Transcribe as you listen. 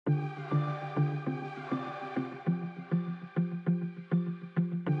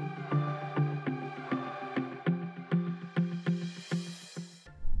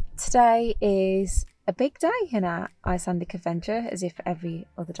Today is a big day in our Icelandic adventure, as if every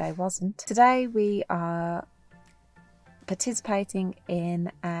other day wasn't. Today we are participating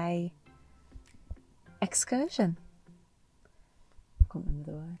in a excursion. I can't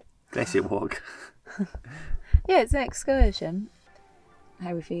remember the word. Glacier walk. Yeah, it's an excursion.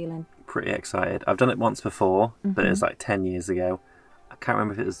 How are we feeling? Pretty excited. I've done it once before, but it was like 10 years ago. I can't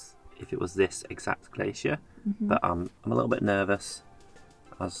remember if it was this exact glacier, but I'm a little bit nervous,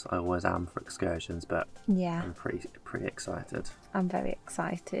 as I always am for excursions, but yeah, I'm pretty excited. I'm very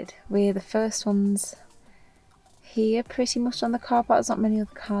excited. We're the first ones here pretty much on the car park. There's not many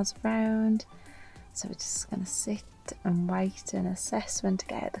other cars around, so we're just going to sit and wait and assess when to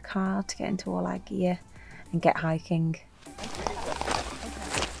get out the car to get into all our gear and get hiking.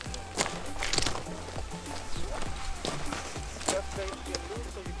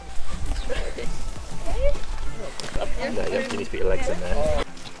 No, you need to put your legs in there.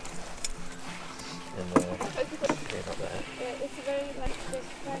 And not there. It's very like this,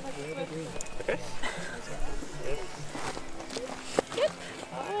 very much. Okay. Good.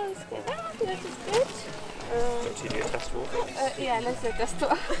 Oh, it's good. That is good. Want to do a test walk? Yeah, let's do a test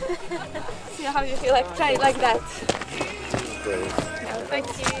walk. See how you feel like. Try it like that. Brilliant. Thank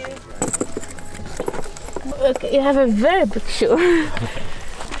you. Okay, you have a very big shoe.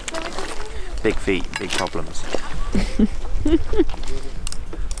 Big feet, big problems.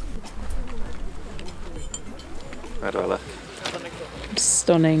 How do I look?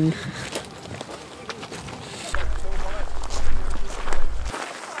 Stunning.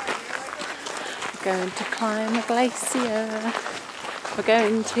 We're going to climb a glacier. We're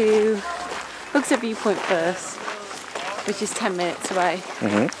going to Hugsa Viewpoint first, which is 10 minutes away.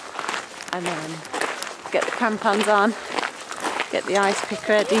 And then get the crampons on, get the ice pick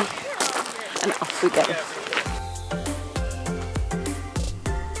ready, and off we go.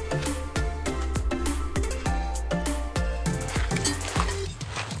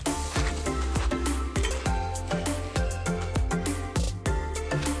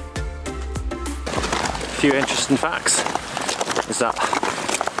 A few interesting facts is that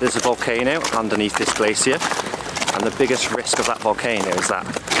there's a volcano underneath this glacier, and the biggest risk of that volcano is that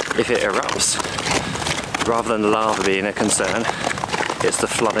if it erupts, rather than the lava being a concern, it's the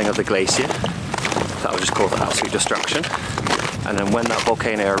flooding of the glacier that will just cause absolute destruction. And then when that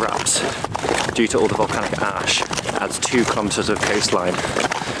volcano erupts, due to all the volcanic ash, it adds 2 kilometers of coastline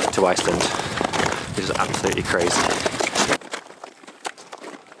to Iceland, which is absolutely crazy.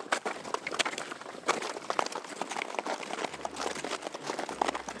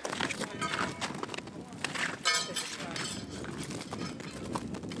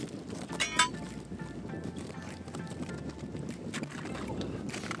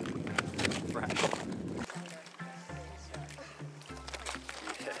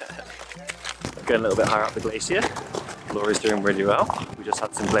 Going a little bit higher up the glacier. Laurie's doing really well. We just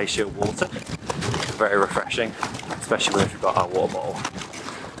had some glacier water. Very refreshing, especially when we've got our water bottle.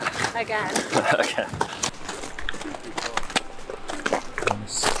 Again. Again.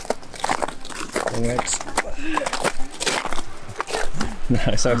 Long legs.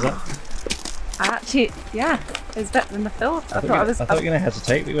 No, so was that? Actually, yeah, it's better than I thought. I thought you were going to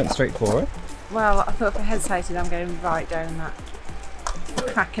hesitate, but you went straight for it. Well, I thought if I hesitated, I'm going right down that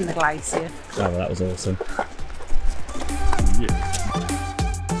crack in the glacier. Oh, well, that was awesome. Yeah.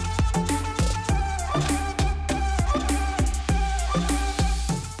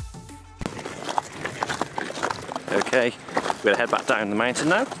 Okay, we're going to head back down the mountain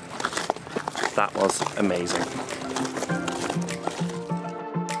now. That was amazing.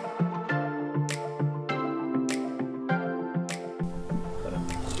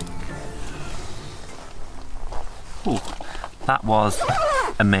 Ooh, that was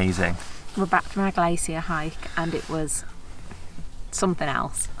amazing. We're back from our glacier hike and it was something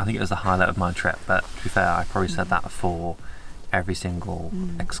else. I think it was the highlight of my trip, but to be fair, I probably said that before every single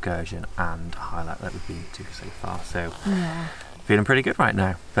excursion and highlight that we've been to so far. So yeah, feeling pretty good right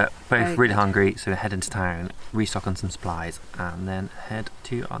now, but both really hungry, so we head into town, restock on some supplies, and then head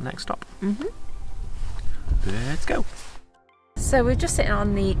to our next stop. Let's go. So we're just sitting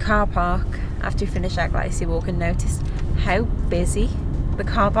on the car park after we finished our glacier walk and noticed how busy the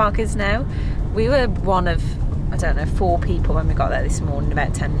car park is now. We were one of, I don't know, 4 people when we got there this morning,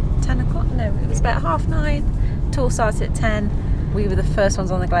 about 10 o'clock, no, it was about 9:30. Tour started at 10. We were the first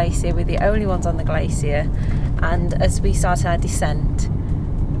ones on the glacier, we're the only ones on the glacier, and as we started our descent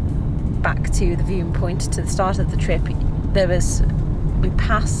back to the viewing point to the start of the trip, we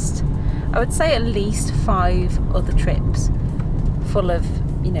passed, I would say, at least 5 other trips full of,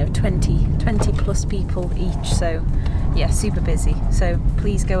 you know, 20 plus people each. So yeah, super busy. so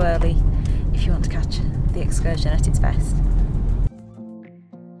please go early if you want to catch the excursion at its best.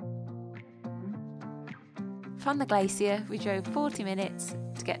 From the glacier, we drove 40 minutes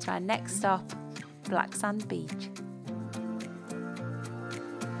to get to our next stop, Black Sand Beach.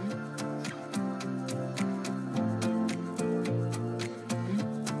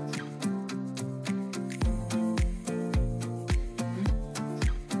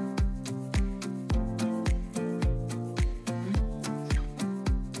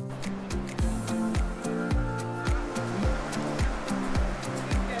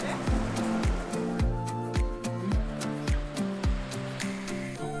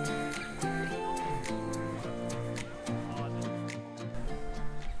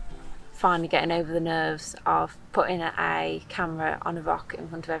 Finally getting over the nerves of putting a camera on a rock in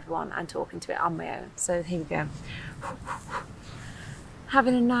front of everyone and talking to it on my own. So here we go.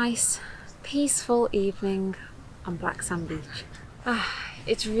 Having a nice peaceful evening on Black Sand Beach.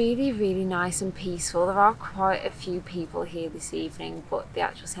 It's really, really nice and peaceful. There are quite a few people here this evening, but the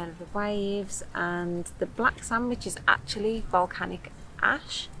actual sound of the waves and the black sand, which is actually volcanic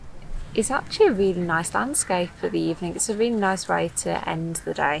ash, is actually a really nice landscape for the evening. It's a really nice way to end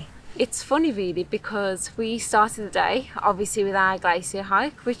the day. It's funny really because we started the day obviously with our glacier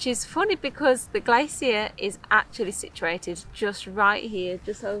hike, which is funny because the glacier is actually situated just right here,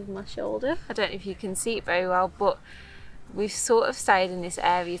 just over my shoulder. I don't know if you can see it very well, but we've sort of stayed in this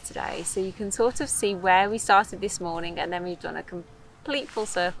area today, so you can sort of see where we started this morning, and then we've done a complete full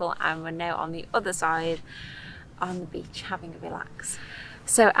circle and we're now on the other side on the beach having a relax.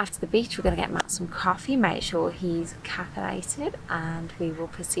 So after the beach, we're going to get Matt some coffee, make sure he's caffeinated, and we will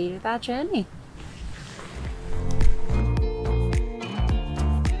proceed with our journey.